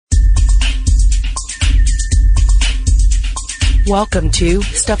Welcome to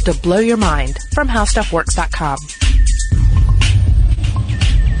Stuff to Blow Your Mind from HowStuffWorks.com.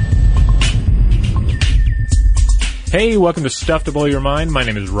 Hey, welcome to Stuff to Blow Your Mind. My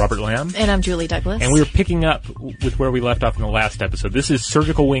name is Robert Lamb. And I'm Julie Douglas. And we're picking up with where we left off in the last episode. This is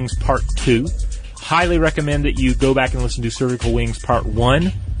Surgical Wings Part 2. Highly recommend that you go back and listen to Surgical Wings Part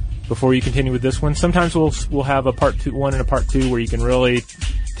 1 before you continue with this one. Sometimes we'll have a Part 1 and a Part 2 where you can really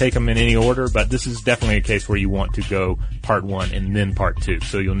take them in any order, but this is definitely a case where you want to go Part 1 and then Part 2.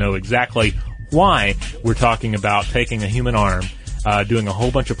 So you'll know exactly why we're talking about taking a human arm, doing a whole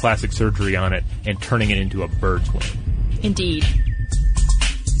bunch of plastic surgery on it, and turning it into a bird's wing. Indeed.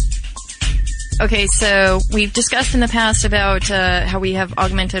 Okay, so we've discussed in the past about how we have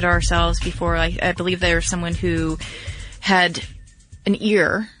augmented ourselves before. I believe there was someone who had an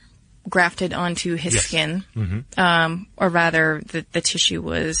ear grafted onto his skin, or rather, the tissue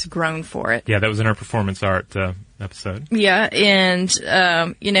was grown for it. Yeah, that was in our performance art episode. Yeah, and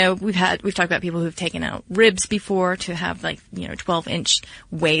we've talked about people who've taken out ribs before to have 12-inch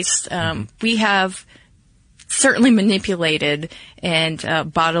waist. We have certainly manipulated and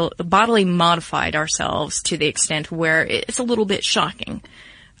bodily modified ourselves to the extent where it's a little bit shocking.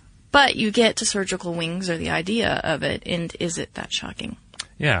 But you get to surgical wings, or the idea of it, and is it that shocking?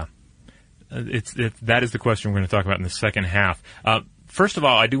 Yeah. That is the question we're going to talk about in the second half. First of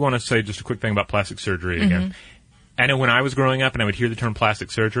all, I do want to say just a quick thing about plastic surgery again. I know when I was growing up and I would hear the term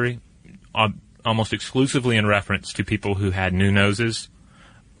plastic surgery, almost exclusively in reference to people who had new noses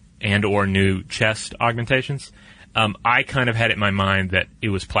and or new chest augmentations. I kind of had it in my mind that it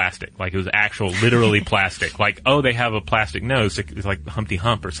was plastic, like it was actual, literally plastic. Like, oh, they have a plastic nose, it's like Humpty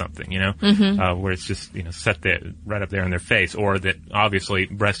Hump or something, where it's just, set there, right up there in their face. Or that, obviously,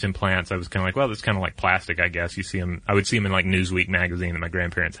 breast implants, I was kind of like, well, that's kind of like plastic, I guess. I would see them in like Newsweek magazine that my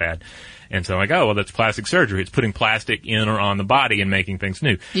grandparents had. And so I'm like, oh, well, that's plastic surgery. It's putting plastic in or on the body and making things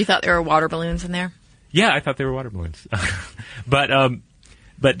new. You thought there were water balloons in there? Yeah, I thought they were water balloons.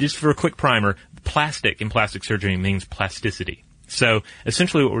 But just for a quick primer, plastic in plastic surgery means plasticity. So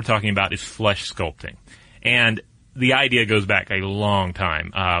essentially what we're talking about is flesh sculpting. And the idea goes back a long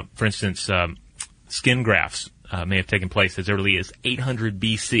time. For instance, skin grafts may have taken place as early as 800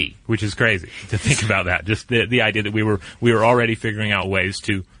 BC, which is crazy to think about that. Just the idea that we were already figuring out ways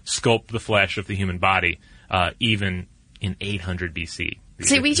to sculpt the flesh of the human body, even in 800 BC.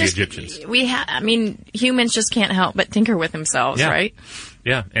 See, Egyptians. Humans just can't help but tinker with themselves, right?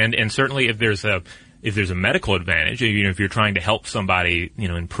 Yeah, and certainly if there's a medical advantage, if you're trying to help somebody,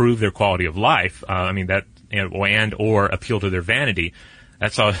 improve their quality of life, and or appeal to their vanity,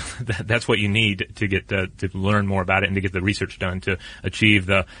 that's all. That's what you need to get to learn more about it and to get the research done to achieve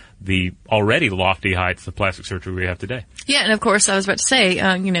the already lofty heights of plastic surgery we have today. Yeah, and of course, I was about to say,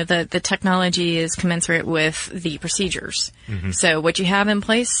 the technology is commensurate with the procedures. So what you have in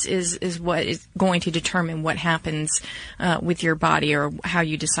place is what is going to determine what happens with your body or how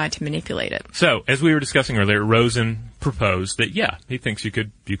you decide to manipulate it. So, as we were discussing earlier, Rosen proposed that he thinks you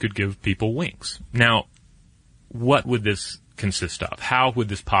could give people wings. Now, what would this consist of? How would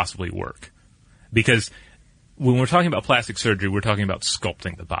this possibly work? Because when we're talking about plastic surgery, we're talking about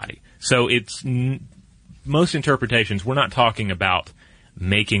sculpting the body. So it's most interpretations, we're not talking about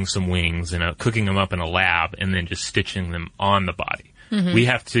making some wings and cooking them up in a lab and then just stitching them on the body. We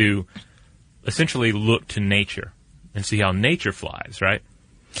have to essentially look to nature and see how nature flies, right?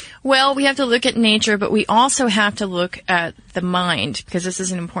 Well, we have to look at nature, but we also have to look at the mind, because this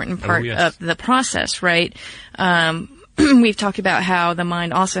is an important part of the process, right? We've talked about how the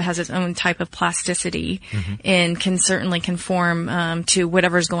mind also has its own type of plasticity and can certainly conform to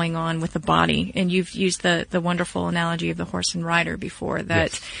whatever's going on with the body. And you've used the wonderful analogy of the horse and rider before,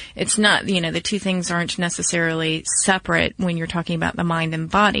 that it's not, the two things aren't necessarily separate when you're talking about the mind and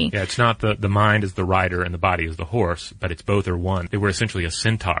body. Yeah, it's not the mind is the rider and the body is the horse, but it's both are one. They were essentially a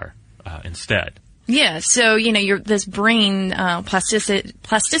centaur instead. Yeah, so, this brain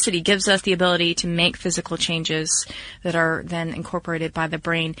plasticity gives us the ability to make physical changes that are then incorporated by the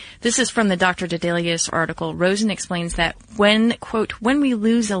brain. This is from the Dr. Dedelius article. Rosen explains that when, quote, when we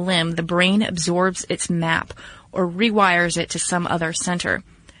lose a limb, the brain absorbs its map or rewires it to some other center.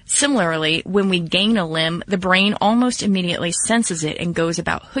 Similarly, when we gain a limb, the brain almost immediately senses it and goes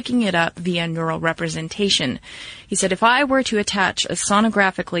about hooking it up via neural representation. He said, if I were to attach a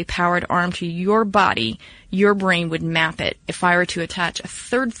sonographically powered arm to your body, your brain would map it. If I were to attach a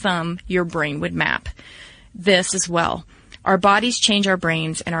third thumb, your brain would map this as well. Our bodies change our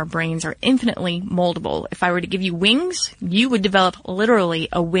brains, and our brains are infinitely moldable. If I were to give you wings, you would develop literally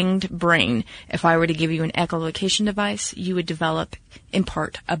a winged brain. If I were to give you an echolocation device, you would develop, in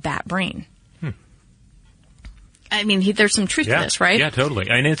part, a bat brain. I mean, there's some truth to this, right? Yeah, totally.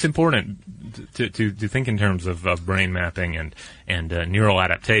 And it's important to think in terms of brain mapping and neural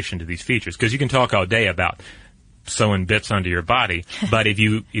adaptation to these features, because you can talk all day about sewing bits onto your body, but if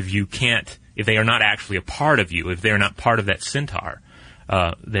they are not actually a part of you, if they are not part of that centaur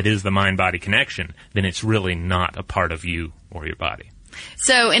that is the mind-body connection, then it's really not a part of you or your body.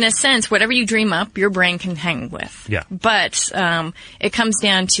 So, in a sense, whatever you dream up, your brain can hang with. Yeah. But it comes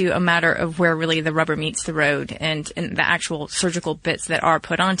down to a matter of where really the rubber meets the road and the actual surgical bits that are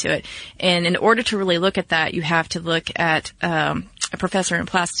put onto it. And in order to really look at that, you have to look at a professor in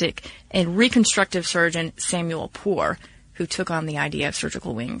plastic and reconstructive surgeon, Samuel Poore, who took on the idea of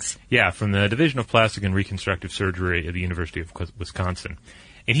surgical wings. Yeah, from the Division of Plastic and Reconstructive Surgery at the University of Wisconsin.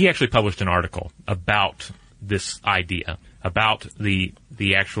 And he actually published an article about this idea, about the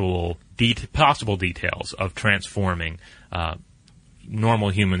actual possible details of transforming normal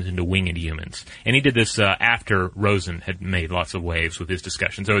humans into winged humans. And he did this after Rosen had made lots of waves with his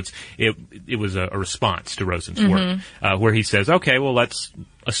discussion. So it was a response to Rosen's work, where he says, okay, well,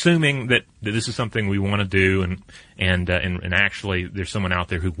 assuming that this is something we want to do, and actually there's someone out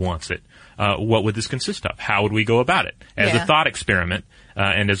there who wants it, what would this consist of? How would we go about it? As a thought experiment,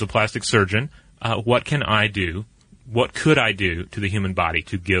 and as a plastic surgeon, what can I do? What could I do to the human body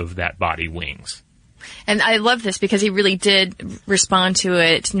to give that body wings? And I love this because he really did respond to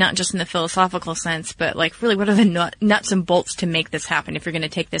it, not just in the philosophical sense, but like really what are the nuts and bolts to make this happen if you're going to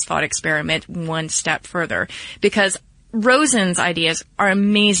take this thought experiment one step further. Because Rosen's ideas are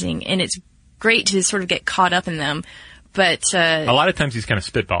amazing, and it's great to sort of get caught up in them. But a lot of times he's kind of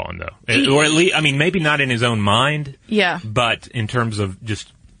spitballing, though. Or at least, I mean, maybe not in his own mind. Yeah. But in terms of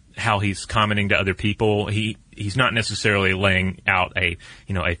just how he's commenting to other people, he's not necessarily laying out a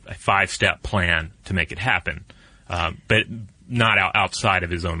 5-step plan to make it happen, but not outside of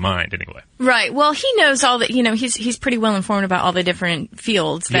his own mind anyway. Right. Well, he knows all that. He's pretty well informed about all the different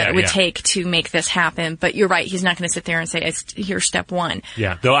fields that it would take to make this happen. But you're right. He's not going to sit there and say, "Here's step one."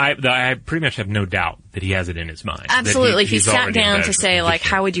 Yeah. Though I pretty much have no doubt that he has it in his mind. Absolutely. He sat down to say, like,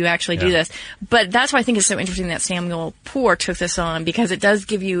 how would you actually do this? But that's why I think it's so interesting that Samuel Poore took this on, because it does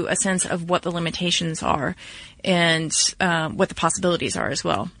give you a sense of what the limitations are and what the possibilities are as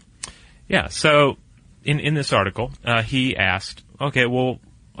well. Yeah. So in this article, he asked, okay, well,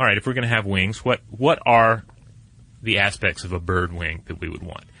 all right, if we're going to have wings, what are the aspects of a bird wing that we would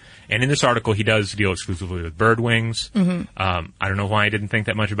want? And in this article, he does deal exclusively with bird wings. Mm-hmm. I don't know why I didn't think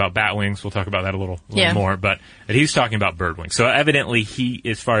that much about bat wings. We'll talk about that a little more. But he's talking about bird wings. So evidently,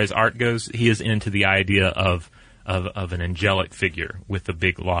 as far as art goes, he is into the idea of an angelic figure with the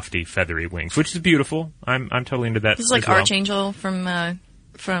big, lofty, feathery wings, which is beautiful. I'm totally into that. He's like Archangel from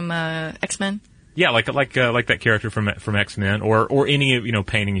X-Men. Yeah, like that character from X-Men, or any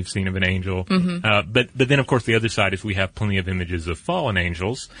painting you've seen of an angel. Mm-hmm. But then of course the other side is we have plenty of images of fallen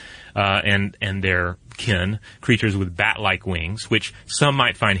angels, and their kin, creatures with bat-like wings, which some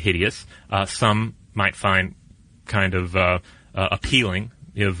might find hideous, some might find kind of appealing.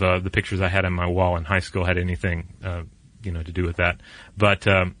 If the pictures I had on my wall in high school had anything to do with that,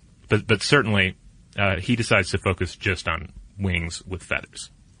 but certainly he decides to focus just on wings with feathers.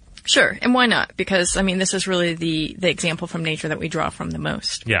 Sure, and why not? Because, this is really the example from nature that we draw from the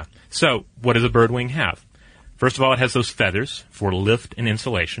most. Yeah. So, what does a bird wing have? First of all, it has those feathers for lift and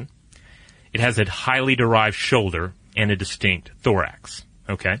insulation. It has a highly derived shoulder and a distinct thorax.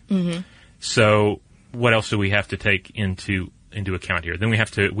 Okay? Mm-hmm. So, what else do we have to take into account here? Then we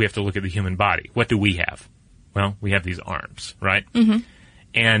have to look at the human body. What do we have? Well, we have these arms, right? Mm-hmm.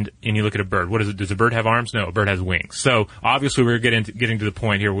 And you look at a bird. What is it? Does a bird have arms? No, a bird has wings. So obviously we're getting to the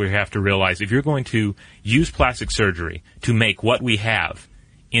point here where we have to realize if you're going to use plastic surgery to make what we have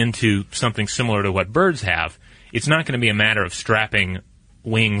into something similar to what birds have, it's not going to be a matter of strapping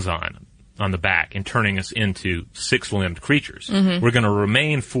wings on the back and turning us into 6-limbed creatures. Mm-hmm. We're going to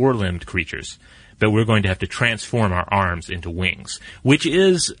remain 4-limbed creatures, but we're going to have to transform our arms into wings, which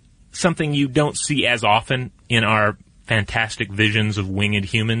is something you don't see as often in our fantastic visions of winged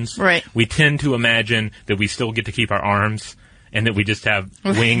humans. Right. We tend to imagine that we still get to keep our arms and that we just have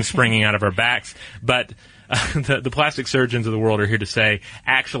wings springing out of our backs. But the plastic surgeons of the world are here to say,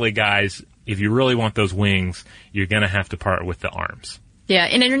 actually, guys, if you really want those wings, you're going to have to part with the arms. Yeah,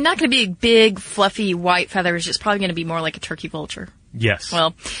 and they're not going to be big, fluffy, white feathers. It's probably going to be more like a turkey vulture. Yes.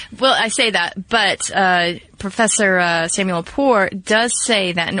 Well, I say that, but Professor Samuel Poore does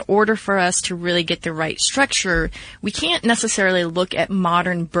say that in order for us to really get the right structure, we can't necessarily look at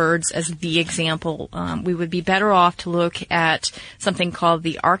modern birds as the example. We would be better off to look at something called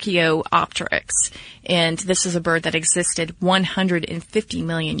the Archaeopteryx, and this is a bird that existed 150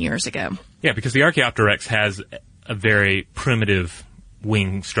 million years ago. Yeah, because the Archaeopteryx has a very primitive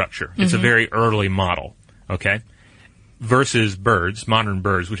wing structure. It's a very early model, okay? Versus birds, modern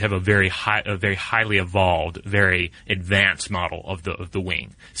birds, which have a very highly evolved, very advanced model of the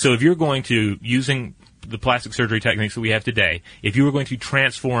wing. So if you're going to, using the plastic surgery techniques that we have today, if you were going to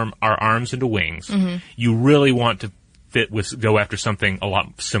transform our arms into wings, you really want to go after something a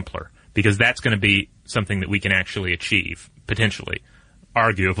lot simpler, because that's going to be something that we can actually achieve, potentially,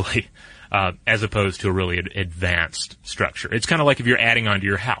 arguably, as opposed to a really advanced structure. It's kind of like if you're adding onto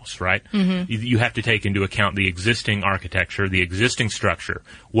your house, right? You have to take into account the existing architecture, the existing structure.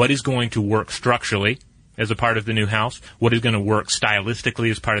 What is going to work structurally as a part of the new house? What is going to work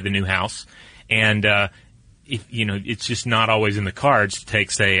stylistically as part of the new house? And it's just not always in the cards to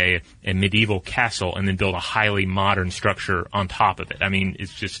take, say, a medieval castle and then build a highly modern structure on top of it. I mean,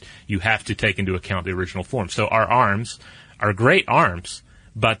 it's just, you have to take into account the original form. So our arms are great arms,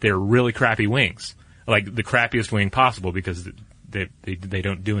 but they're really crappy wings, like the crappiest wing possible, because they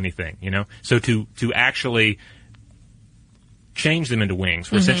don't do anything, you know? So to actually change them into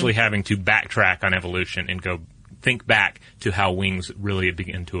wings, we're essentially having to backtrack on evolution and think back to how wings really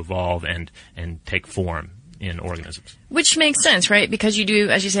begin to evolve and take form in organisms. Which makes sense, right? Because you do,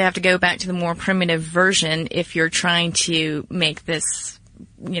 as you say, have to go back to the more primitive version if you're trying to make this,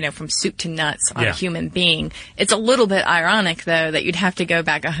 from soup to nuts on a human being. It's a little bit ironic, though, that you'd have to go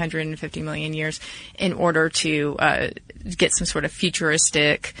back 150 million years in order to get some sort of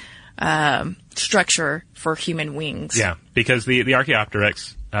futuristic structure for human wings. Yeah, because the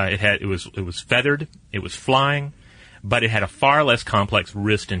Archaeopteryx, it was feathered, it was flying, but it had a far less complex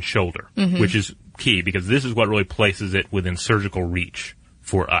wrist and shoulder, which is key, because this is what really places it within surgical reach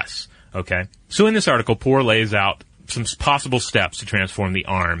for us. Okay? So in this article, Poore lays out some possible steps to transform the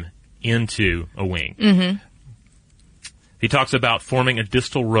arm into a wing. He talks about forming a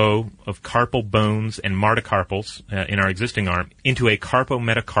distal row of carpal bones and metacarpals in our existing arm into a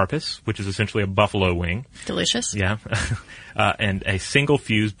carpometacarpus, which is essentially a buffalo wing. Delicious. Yeah. And a single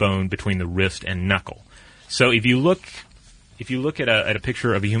fused bone between the wrist and knuckle. So if you look at a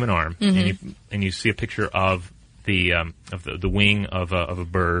picture of a human arm and you see a picture of the wing of a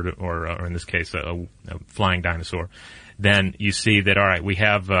bird, or in this case a flying dinosaur, then you see that, all right, we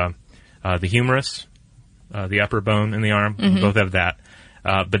have the humerus, the upper bone in the arm. Both have that.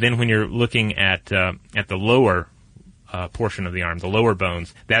 But then when you're looking at the lower portion of the arm, the lower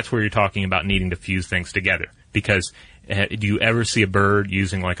bones, that's where you're talking about needing to fuse things together. Because do you ever see a bird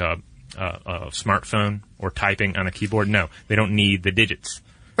using like a smartphone or typing on a keyboard? No, they don't need the digits.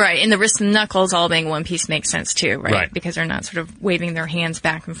 Right, and the wrist and knuckles all being one piece makes sense too, right? Right. Because they're not sort of waving their hands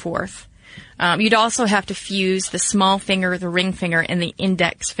back and forth. You'd also have to fuse the small finger, the ring finger, and the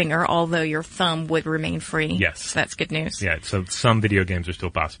index finger, although your thumb would remain free. Yes. So that's good news. Yeah, so some video games are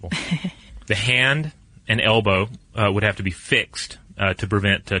still possible. The hand and elbow would have to be fixed to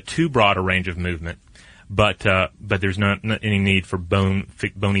prevent too broad a range of movement, but there's not any need for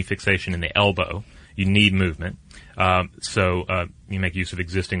bony fixation in the elbow. You need movement. So you make use of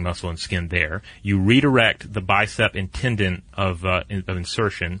existing muscle and skin there. You redirect the bicep and tendon of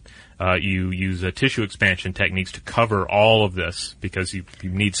insertion. You use tissue expansion techniques to cover all of this, because you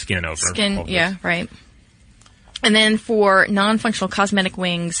need skin over all of this. Yeah, right. And then for non-functional cosmetic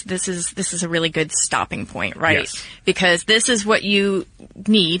wings, this is a really good stopping point, right? Yes. Because this is what you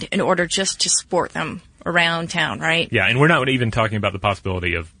need in order just to sport them around town, right? Yeah, and we're not even talking about the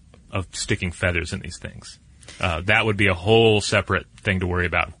possibility of sticking feathers in these things. That would be a whole separate thing to worry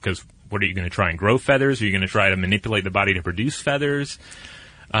about, because what are you going to try and grow feathers? Are you going to try to manipulate the body to produce feathers?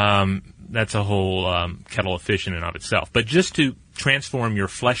 That's a whole kettle of fish in and of itself. But just to transform your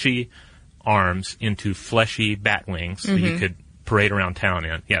fleshy arms into fleshy bat wings that you could parade around town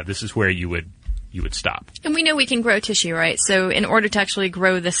in, yeah, this is where you would stop. And we know we can grow tissue, right? So in order to actually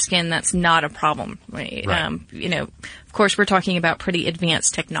grow the skin, that's not a problem, right? Of course, we're talking about pretty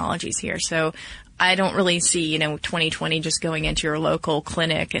advanced technologies here. So I don't really see, 2020 just going into your local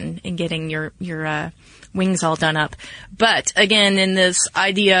clinic and getting your wings all done up. But again, in this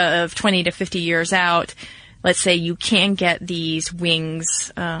idea of 20 to 50 years out, let's say you can get these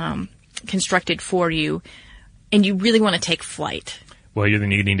wings constructed for you, and you really want to take flight. Well, you're going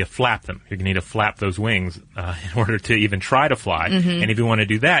to need to flap them. You're going to need to flap those wings in order to even try to fly. And if you want to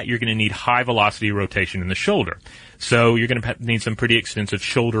do that, you're going to need high velocity rotation in the shoulder. So you're going to need some pretty extensive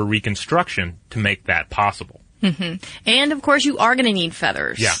shoulder reconstruction to make that possible. And, of course, you are going to need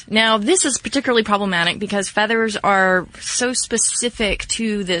feathers. Yeah. Now, this is particularly problematic because feathers are so specific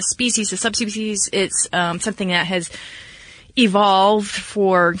to the species, the subspecies. It's something that has evolved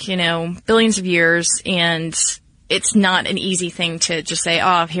for, billions of years, and it's not an easy thing to just say,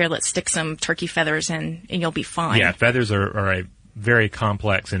 oh, here, let's stick some turkey feathers in and you'll be fine. Yeah, feathers are a very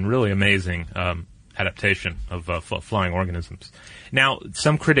complex and really amazing adaptation of flying organisms. Now,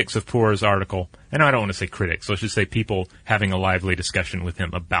 some critics of Poor's article, and I don't want to say critics, let's just say people having a lively discussion with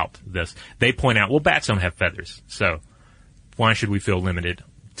him about this, they point out, well, bats don't have feathers, so why should we feel limited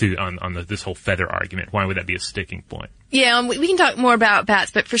on this whole feather argument? Why would that be a sticking point? Yeah, we can talk more about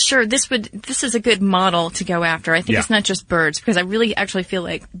bats, but for sure, this is a good model to go after. I think it's not just birds, because I really actually feel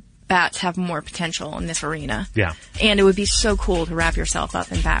like bats have more potential in this arena. Yeah. And it would be so cool to wrap yourself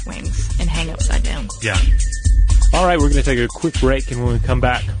up in bat wings and hang upside down. Yeah. All right, we're going to take a quick break, and when we come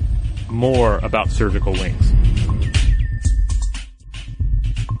back, more about surgical wings.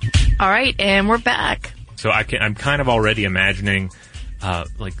 All right, and we're back. So I'm kind of already imagining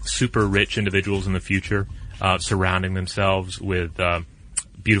like super rich individuals in the future surrounding themselves with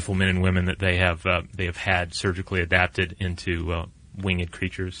beautiful men and women that they have had surgically adapted into winged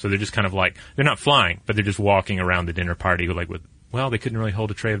creatures. So they're just kind of like, they're not flying, but they're just walking around the dinner party they couldn't really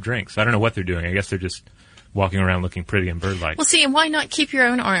hold a tray of drinks. I don't know what they're doing. I guess they're just walking around looking pretty and bird-like. Well, see, and why not keep your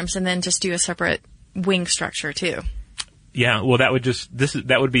own arms and then just do a separate wing structure too? Yeah, well, that would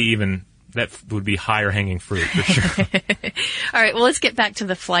be higher hanging fruit for sure. All right, well, let's get back to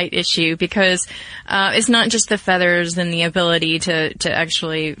the flight issue, because it's not just the feathers and the ability to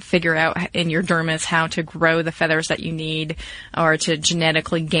actually figure out in your dermis how to grow the feathers that you need or to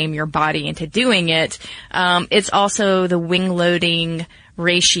genetically game your body into doing it. It's also the wing loading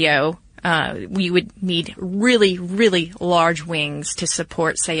ratio. We would need really, really large wings to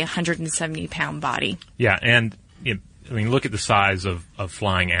support, say, a 170-pound body. Yeah, and look at the size of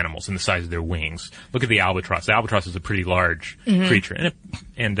flying animals and the size of their wings. Look at the albatross. The albatross is a pretty large creature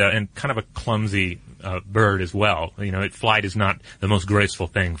and kind of a clumsy bird as well. Flight is not the most graceful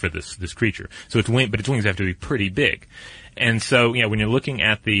thing for this creature. So its wings have to be pretty big. And so, when you're looking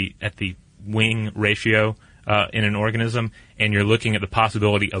at the wing ratio in an organism, and you're looking at the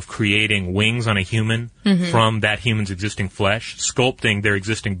possibility of creating wings on a human from that human's existing flesh, sculpting their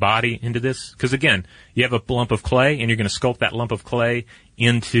existing body into this. Because again, you have a lump of clay, and you're going to sculpt that lump of clay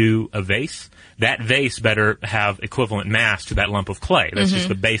into a vase. That vase better have equivalent mass to that lump of clay. That's just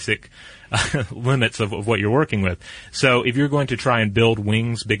the basic limits of what you're working with. So if you're going to try and build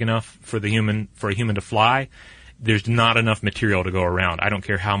wings big enough for a human to fly, there's not enough material to go around. I don't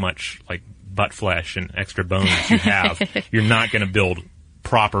care how much butt flesh and extra bones you have, you're not going to build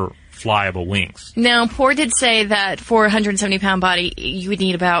proper flyable wings. Now, Poor did say that for a 170-pound body, you would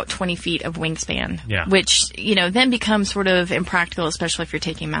need about 20 feet of wingspan, which, then becomes sort of impractical, especially if you're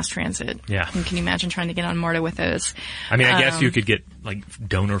taking mass transit. Yeah. And can you imagine trying to get on MARTA with those? I guess you could get,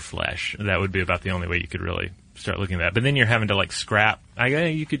 donor flesh. That would be about the only way you could really start looking at that. But then you're having to, scrap.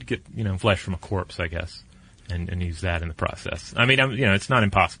 You could get, flesh from a corpse, I guess. And use that in the process. It's not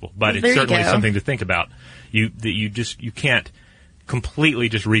impossible, but it's certainly something to think about. You can't completely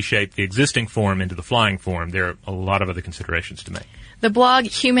just reshape the existing form into the flying form. There are a lot of other considerations to make. The blog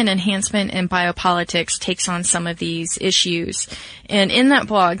Human Enhancement and Biopolitics takes on some of these issues. And in that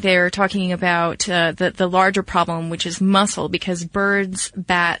blog, they're talking about the larger problem, which is muscle, because birds,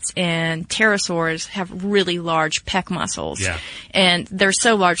 bats, and pterosaurs have really large pec muscles. Yeah. And they're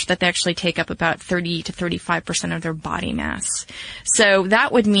so large that they actually take up about 30 to 35% of their body mass. So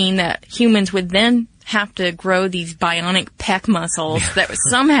that would mean that humans would then have to grow these bionic pec muscles that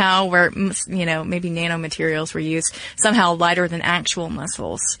somehow were, maybe nanomaterials were used, somehow lighter than actual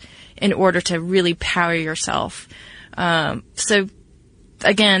muscles in order to really power yourself. So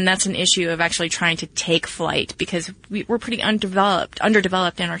again, that's an issue of actually trying to take flight, because we're pretty underdeveloped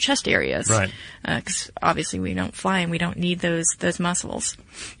in our chest areas. Right. Because obviously we don't fly and we don't need those muscles.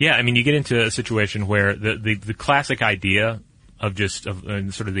 Yeah, you get into a situation where the classic idea of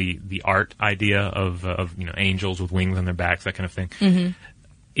sort of the art idea of angels with wings on their backs, that kind of thing.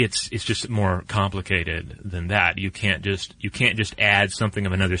 It's just more complicated than that. You can't just add something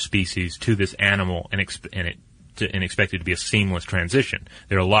of another species to this animal and expect it to be a seamless transition.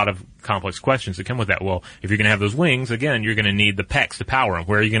 There are a lot of complex questions that come with that. Well, if you're going to have those wings, again, you're going to need the pecs to power them.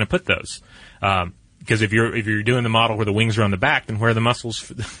 Where are you going to put those? Because if you're doing the model where the wings are on the back, then where are the muscles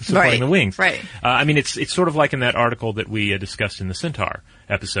supporting the wings? Right. It's sort of like in that article that we discussed in the centaur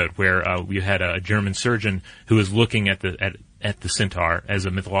episode, where we had a German surgeon who was looking at the centaur as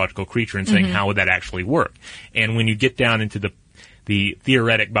a mythological creature and saying, how would that actually work? And when you get down into the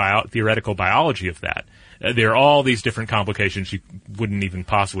theoretical biology of that, there are all these different complications you wouldn't even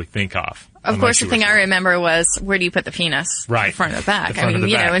possibly think of. Of course, the thing I remember was, where do you put the penis? Right. The front or the back? I mean,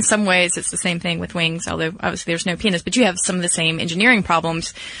 in some ways it's the same thing with wings, although obviously there's no penis, but you have some of the same engineering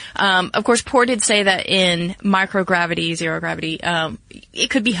problems. Of course, Poore did say that in microgravity, zero gravity, it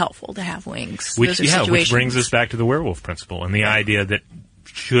could be helpful to have wings. Which brings us back to the werewolf principle and the idea that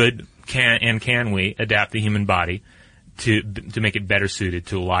can we adapt the human body to make it better suited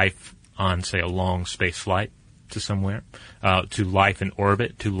to life on, say, a long space flight to somewhere, to life in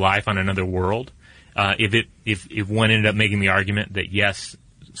orbit, to life on another world. If one ended up making the argument that yes,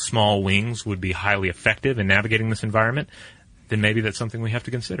 small wings would be highly effective in navigating this environment, then maybe that's something we have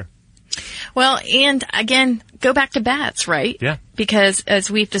to consider. Well, and again, go back to bats, right? Yeah. Because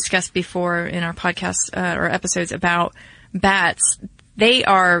as we've discussed before in our podcast or episodes about bats, they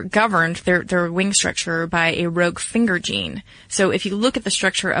are governed, their wing structure, by a rogue finger gene. So if you look at the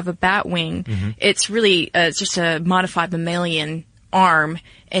structure of a bat wing, it's really it's just a modified mammalian arm,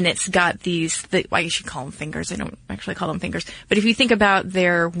 and it's got I guess you call them fingers. I don't actually call them fingers. But if you think about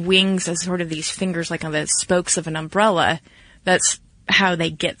their wings as sort of these fingers, like on the spokes of an umbrella, that's how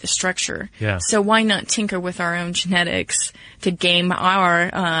they get the structure. Yeah. So why not tinker with our own genetics to game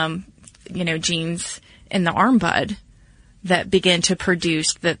our, genes in the arm bud that begin to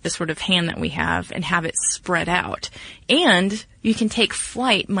produce the sort of hand that we have and have it spread out. And you can take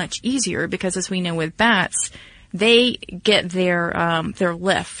flight much easier because, as we know with bats, they get their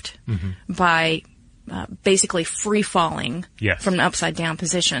lift by basically free falling from an upside down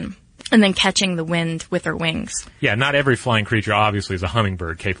position and then catching the wind with their wings. Yeah, not every flying creature obviously is a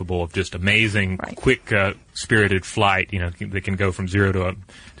hummingbird capable of just amazing, quick, spirited flight. They can go from 0 to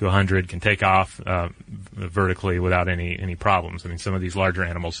 100, can take off vertically without any problems. I mean, some of these larger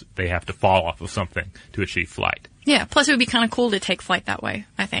animals, they have to fall off of something to achieve flight. Yeah, plus it would be kind of cool to take flight that way,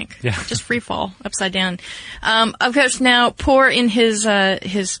 I think. Yeah. Just free fall, upside down. Of course, now, Poore in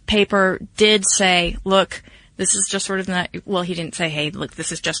his paper did say, look, this is just sort of he didn't say, hey, look,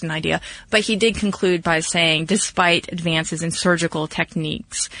 this is just an idea. But he did conclude by saying, despite advances in surgical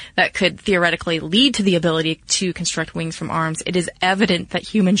techniques that could theoretically lead to the ability to construct wings from arms, it is evident that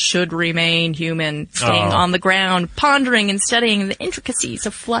humans should remain human, staying on the ground, pondering and studying the intricacies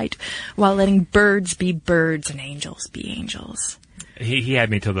of flight while letting birds be birds and angels be angels. He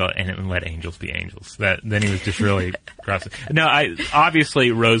had me till and let angels be angels. Then he was just really gross. No, obviously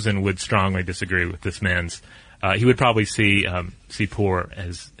Rosen would strongly disagree with this man's. He would probably see Poore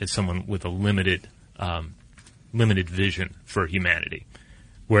as someone with a limited vision for humanity,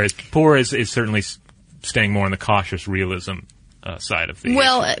 whereas Poore is certainly staying more on the cautious realism side of the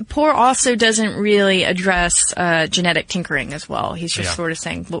issue. Poore also doesn't really address genetic tinkering as well. He's just sort of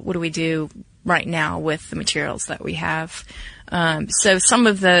saying, what do we do right now with the materials that we have? So some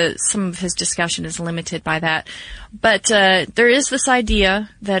of his discussion is limited by that. But there is this idea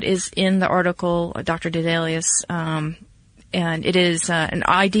that is in the article, Dr. Dedalius, and it is an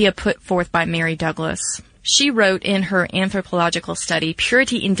idea put forth by Mary Douglas. She wrote in her anthropological study,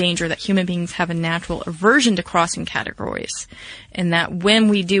 Purity in Danger, that human beings have a natural aversion to crossing categories, and that when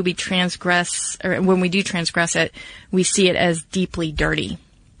we do transgress it, we see it as deeply dirty.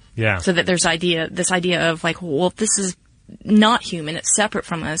 Yeah. So that there's this idea of like, well, if this is not human, it's separate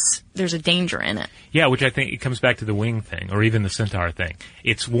from us, there's a danger in it. Yeah, which I think it comes back to the wing thing, or even the centaur thing.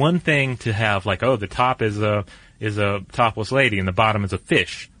 It's one thing to have like, the top is a topless lady and the bottom is a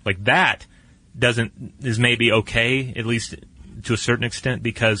fish. Like that is maybe okay, at least to a certain extent,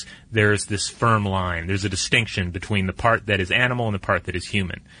 because there's this firm line. There's a distinction between the part that is animal and the part that is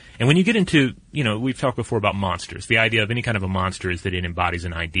human. And when you get into, we've talked before about monsters. The idea of any kind of a monster is that it embodies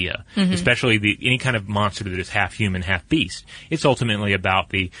an idea, especially any kind of monster that is half human, half beast. It's ultimately about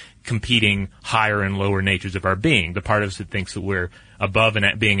the competing higher and lower natures of our being. The part of us that thinks that we're above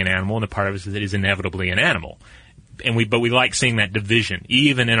being an animal, and the part of us that is inevitably an animal. But we like seeing that division,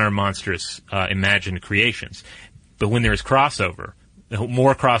 even in our monstrous imagined creations. But when there is crossover,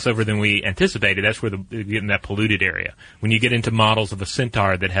 more crossover than we anticipated, that's where you get in that polluted area. When you get into models of a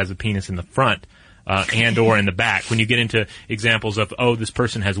centaur that has a penis in the front and or in the back, when you get into examples of, this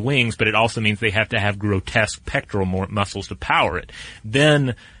person has wings, but it also means they have to have grotesque pectoral muscles to power it,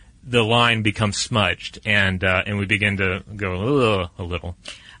 then the line becomes smudged, and we begin to go a little.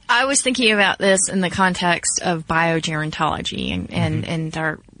 I was thinking about this in the context of biogerontology and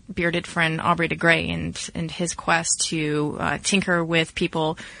our bearded friend Aubrey de Grey and his quest to tinker with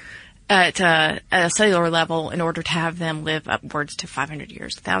people at a cellular level in order to have them live upwards to 500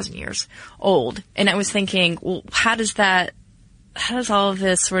 years, 1,000 years old. And I was thinking, well, how does all of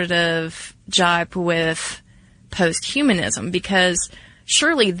this sort of jibe with post-humanism? Because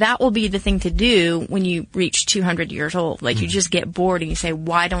surely that will be the thing to do when you reach 200 years old. Like, you just get bored and you say,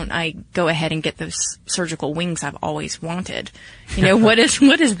 why don't I go ahead and get those surgical wings I've always wanted? You know, what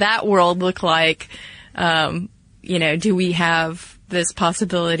does that world look like? You know, do we have this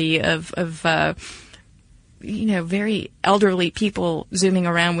possibility of you know, very elderly people zooming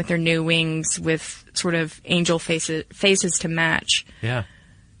around with their new wings with sort of angel faces to match? Yeah.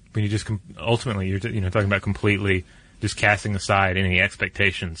 When you just ultimately you're talking about completely just casting aside any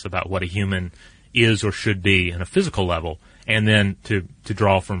expectations about what a human is or should be on a physical level, and then to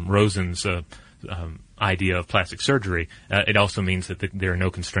draw from Rosen's idea of plastic surgery, it also means that there are no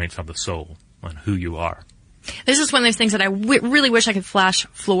constraints on the soul, on who you are. This is one of those things that I really wish I could flash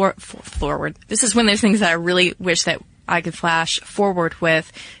forward. This is one of those things that I really wish that I could flash forward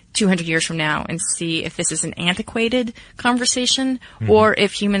with 200 years from now and see if this is an antiquated conversation or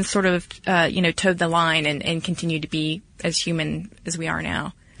if humans sort of, towed the line and continue to be as human as we are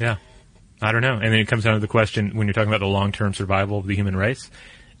now. Yeah. I don't know. And then it comes down to the question, when you're talking about the long-term survival of the human race,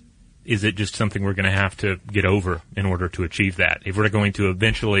 is it just something we're going to have to get over in order to achieve that? If we're going to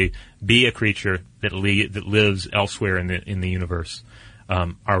eventually be a creature that lives elsewhere in the universe,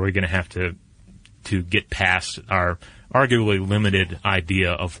 are we going to have to get past our arguably limited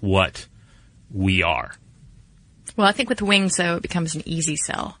idea of what we are? Well, I think with wings, though, it becomes an easy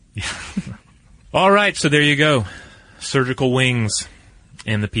sell. Yeah. All right, so there you go. Surgical wings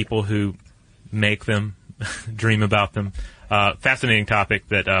and the people who make them, dream about them. Fascinating topic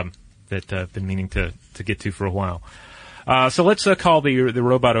that I've been meaning to get to for a while. So let's call the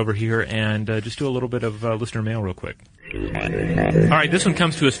robot over here and just do a little bit of listener mail real quick. All right, this one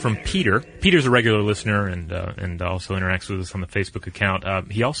comes to us from Peter. Peter's a regular listener and also interacts with us on the Facebook account.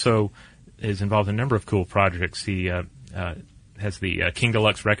 He also is involved in a number of cool projects. He has the King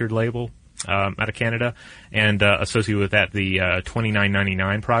Deluxe record label out of Canada, and associated with that the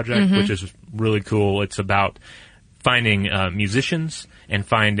 29.99 project, which is really cool. It's about finding musicians and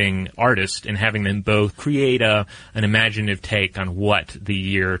finding artists and having them both create an imaginative take on what the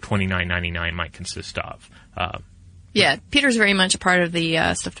year 29.99 might consist of. Yeah, Peter's very much a part of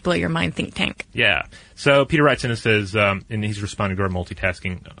the Stuff to Blow Your Mind think tank. Yeah. So Peter writes in and says, and he's responding to our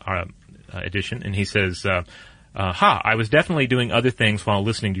multitasking edition, and he says, I was definitely doing other things while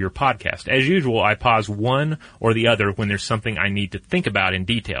listening to your podcast. As usual, I pause one or the other when there's something I need to think about in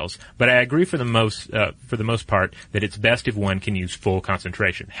details, but I agree for the most part that it's best if one can use full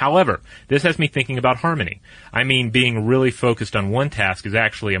concentration. However, this has me thinking about harmony. I mean, being really focused on one task is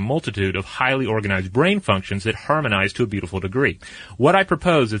actually a multitude of highly organized brain functions that harmonize to a beautiful degree. What I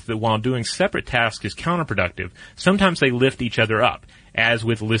propose is that while doing separate tasks is counterproductive, sometimes they lift each other up, as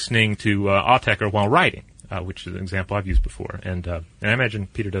with listening to Autechre while writing. Which is an example I've used before. And I imagine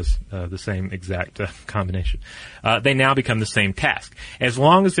Peter does the same exact combination. They now become the same task, as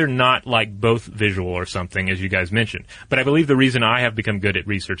long as they're not like both visual or something, as you guys mentioned. But I believe the reason I have become good at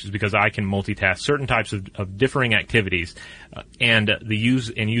research is because I can multitask certain types of differing activities and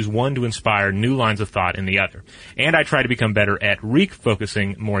use one to inspire new lines of thought in the other. And I try to become better at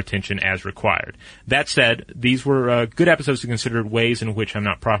refocusing more attention as required. That said, these were good episodes to consider ways in which I'm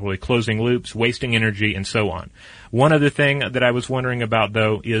not properly closing loops, wasting energy, and so on. One other thing that I was wondering about,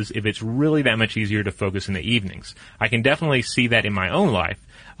 though, is if it's really that much easier to focus in the evenings. I can definitely see that in my own life.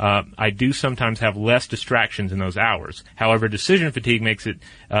 I do sometimes have less distractions in those hours. However, decision fatigue makes it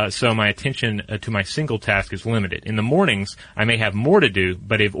so my attention to my single task is limited. In the mornings, I may have more to do,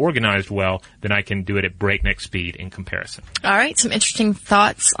 but if organized well, then I can do it at breakneck speed in comparison. All right, some interesting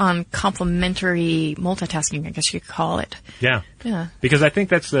thoughts on complementary multitasking, I guess you could call it. Yeah. Because I think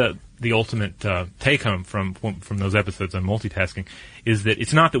that's the ultimate take-home from those episodes on multitasking, is that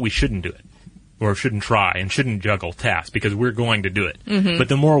it's not that we shouldn't do it, or shouldn't try, and shouldn't juggle tasks, because we're going to do it. But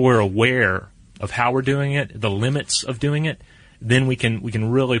the more we're aware of how we're doing it, the limits of doing it, then we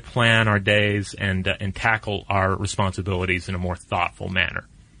can really plan our days and tackle our responsibilities in a more thoughtful manner.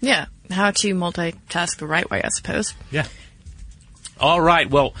 Yeah, how to multitask the right way, I suppose. Yeah. All right,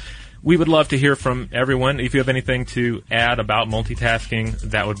 well, we would love to hear from everyone. If you have anything to add about multitasking,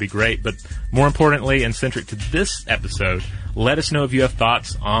 that would be great. But more importantly, and centric to this episode, let us know if you have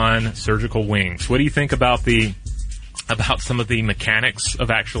thoughts on surgical wings. What do you think about some of the mechanics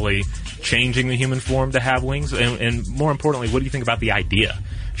of actually changing the human form to have wings? And more importantly, what do you think about the idea?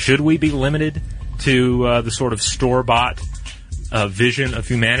 Should we be limited to the sort of store-bought vision of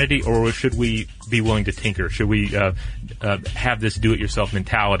humanity, or should we be willing to tinker? Should we have this do-it-yourself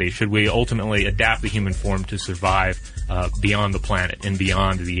mentality? Should we ultimately adapt the human form to survive beyond the planet and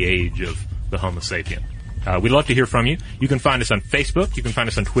beyond the age of the Homo sapien? We'd love to hear from you. You can find us on Facebook. You can find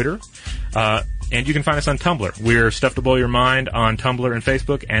us on Twitter. And you can find us on Tumblr. We're Stuff to Blow Your Mind on Tumblr and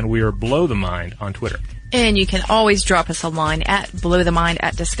Facebook, and we are Blow the Mind on Twitter. And you can always drop us a line at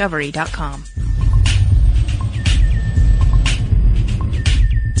blowthemind@discovery.com.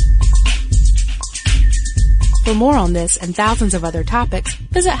 For more on this and thousands of other topics,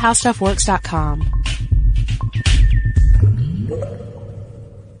 visit howstuffworks.com.